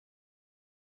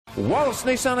Wallace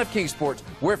Nissan of Kingsport,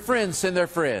 where friends send their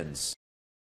friends.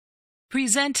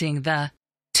 Presenting the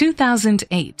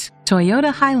 2008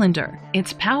 Toyota Highlander.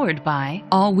 It's powered by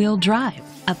all-wheel drive,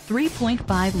 a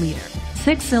 3.5-liter,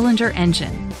 6-cylinder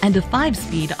engine, and a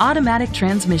 5-speed automatic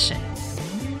transmission.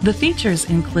 The features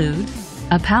include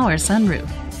a power sunroof,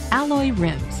 alloy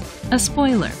rims, a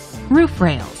spoiler, roof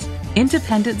rails,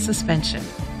 independent suspension,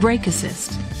 brake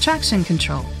assist, traction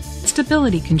control,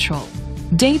 stability control,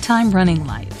 daytime running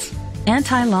lights,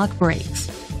 anti-lock brakes.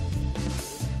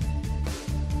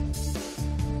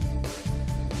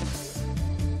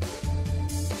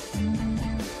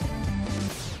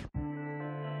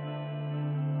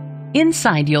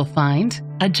 Inside you'll find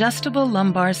adjustable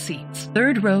lumbar seats,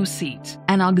 third-row seat,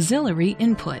 an auxiliary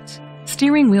input,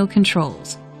 steering wheel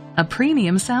controls, a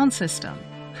premium sound system,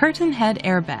 curtain head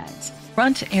airbags,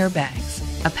 front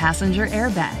airbags, a passenger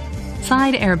airbag,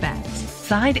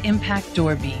 side impact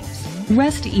door beams.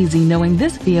 Rest easy knowing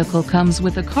this vehicle comes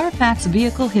with a Carfax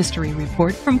Vehicle History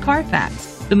Report from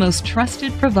Carfax, the most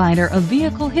trusted provider of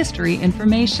vehicle history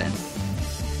information.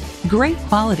 Great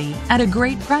quality at a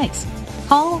great price.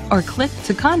 Call or click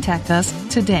to contact us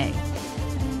today.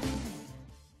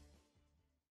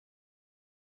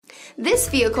 This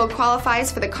vehicle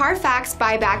qualifies for the Carfax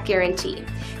buyback guarantee.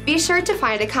 Be sure to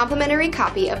find a complimentary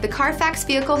copy of the Carfax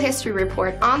Vehicle History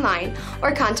Report online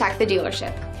or contact the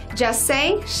dealership. Just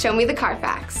say, "Show me the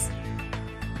Carfax."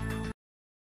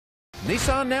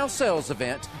 Nissan Now Sales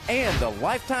Event and the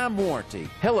lifetime warranty.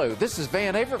 Hello, this is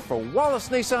Van Averitt for Wallace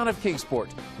Nissan of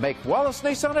Kingsport. Make Wallace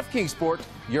Nissan of Kingsport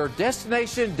your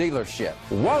destination dealership.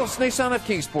 Wallace Nissan of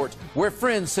Kingsport, where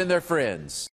friends send their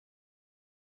friends.